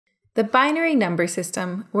The binary number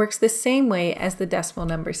system works the same way as the decimal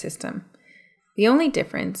number system. The only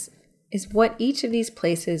difference is what each of these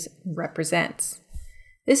places represents.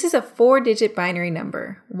 This is a 4-digit binary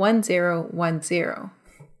number, 1010.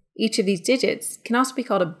 Each of these digits can also be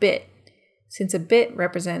called a bit, since a bit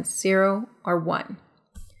represents 0 or 1.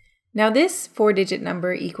 Now this 4-digit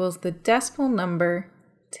number equals the decimal number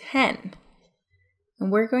 10,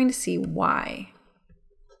 and we're going to see why.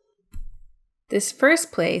 This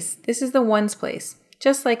first place, this is the ones place,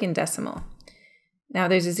 just like in decimal. Now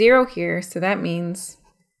there's a 0 here, so that means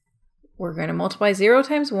we're going to multiply 0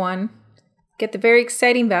 times 1, get the very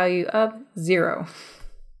exciting value of 0.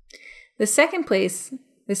 The second place,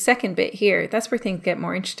 the second bit here, that's where things get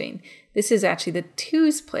more interesting. This is actually the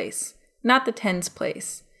 2's place, not the 10's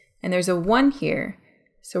place. And there's a 1 here,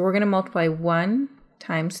 so we're going to multiply 1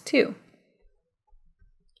 times 2.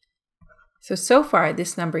 So far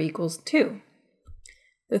this number equals 2.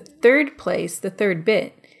 The third place, the third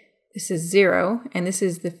bit, this is 0, and this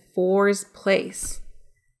is the 4's place.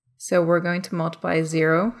 So we're going to multiply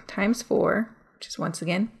 0 times 4, which is once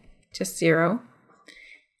again just 0.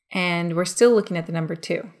 And we're still looking at the number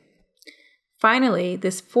 2. Finally,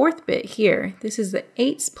 this fourth bit here, this is the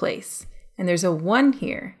 8's place, and there's a 1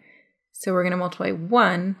 here. So we're going to multiply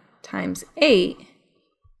 1 times 8.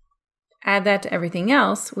 Add that to everything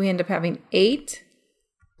else, we end up having 8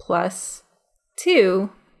 plus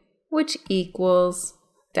 2, which equals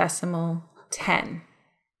decimal 10.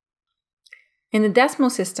 In the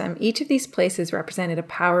decimal system, each of these places represented a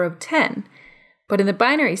power of 10, but in the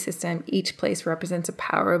binary system, each place represents a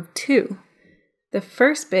power of 2. The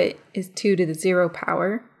first bit is 2 to the 0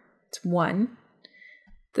 power, it's 1.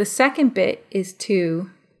 The second bit is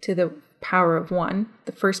 2 to the power of 1,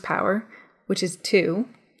 the first power, which is 2.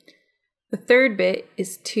 The third bit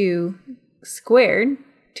is 2 squared,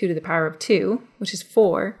 2 to the power of 2, which is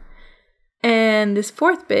 4. And this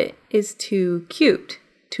fourth bit is 2 cubed,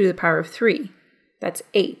 2 to the power of 3. That's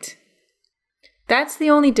 8. That's the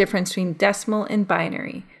only difference between decimal and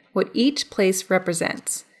binary, what each place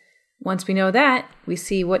represents. Once we know that, we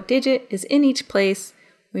see what digit is in each place,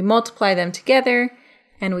 we multiply them together,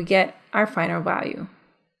 and we get our final value.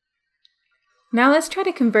 Now let's try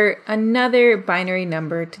to convert another binary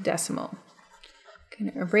number to decimal. I'm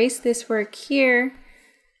going to erase this work here,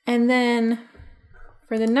 and then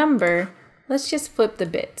for the number, let's just flip the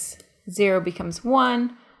bits. 0 becomes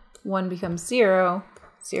 1, 1 becomes 0,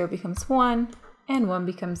 0 becomes 1, and 1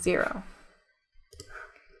 becomes 0.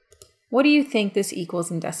 What do you think this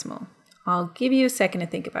equals in decimal? I'll give you a second to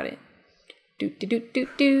think about it.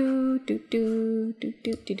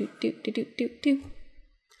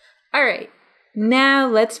 All right, now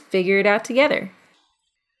let's figure it out together.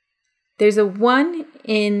 There's a 1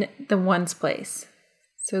 in the ones place.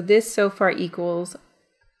 So this so far equals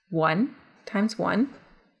 1 times 1.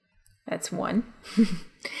 That's 1.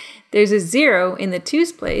 There's a 0 in the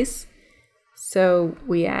 2's place. So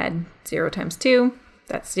we add 0 times 2.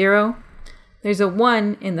 That's 0. There's a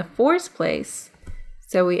 1 in the 4's place.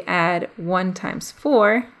 So we add 1 times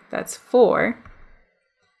 4. That's 4.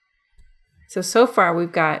 So far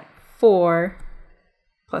we've got 4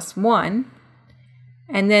 plus 1.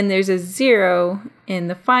 And then there's a 0 in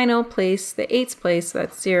the final place, the 8's place, so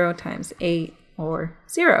that's 0 times 8, or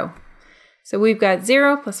 0. So we've got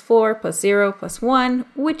 0 plus 4 plus 0 plus 1,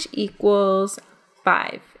 which equals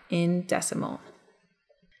 5 in decimal.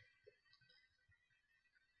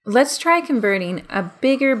 Let's try converting a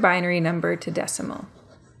bigger binary number to decimal.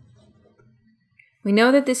 We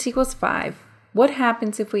know that this equals 5. What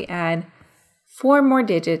happens if we add 4 more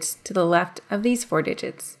digits to the left of these 4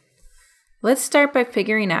 digits? Let's start by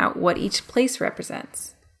figuring out what each place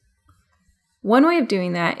represents. One way of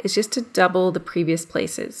doing that is just to double the previous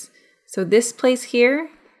places. So this place here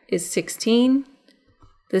is 16,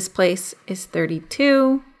 this place is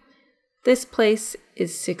 32, this place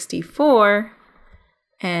is 64,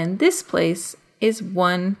 and this place is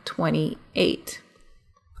 128.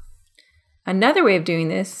 Another way of doing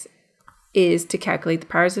this is to calculate the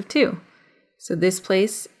powers of 2. So this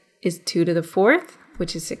place is 2 to the 4th,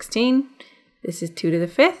 which is 16. This is 2 to the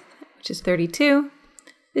 5th, which is 32.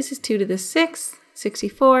 This is 2 to the 6th,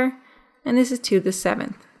 64. And this is 2 to the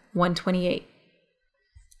 7th, 128.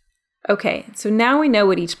 Okay, so now we know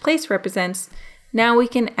what each place represents. Now we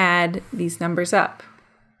can add these numbers up.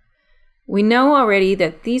 We know already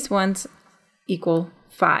that these ones equal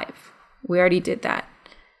 5. We already did that.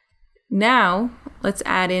 Now let's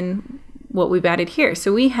add in what we've added here.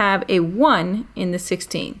 So we have a 1 in the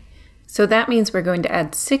 16. So that means we're going to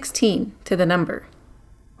add 16 to the number.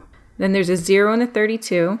 Then there's a 0 in the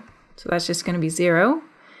 32, so that's just going to be 0.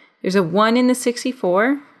 There's a 1 in the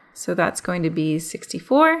 64, so that's going to be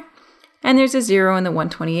 64. And there's a 0 in the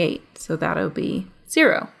 128, so that'll be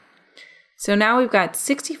 0. So now we've got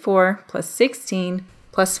 64 plus 16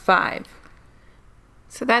 plus 5.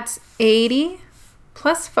 So that's 80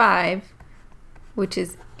 plus 5, which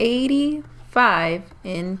is 85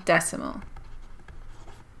 in decimal.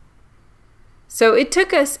 So it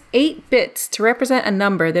took us 8 bits to represent a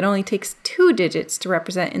number that only takes 2 digits to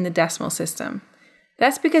represent in the decimal system.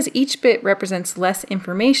 That's because each bit represents less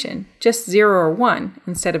information, just 0 or 1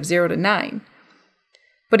 instead of 0 to 9.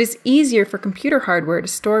 But it's easier for computer hardware to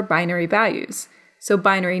store binary values, so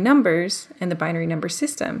binary numbers and the binary number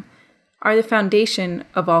system are the foundation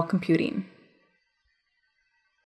of all computing.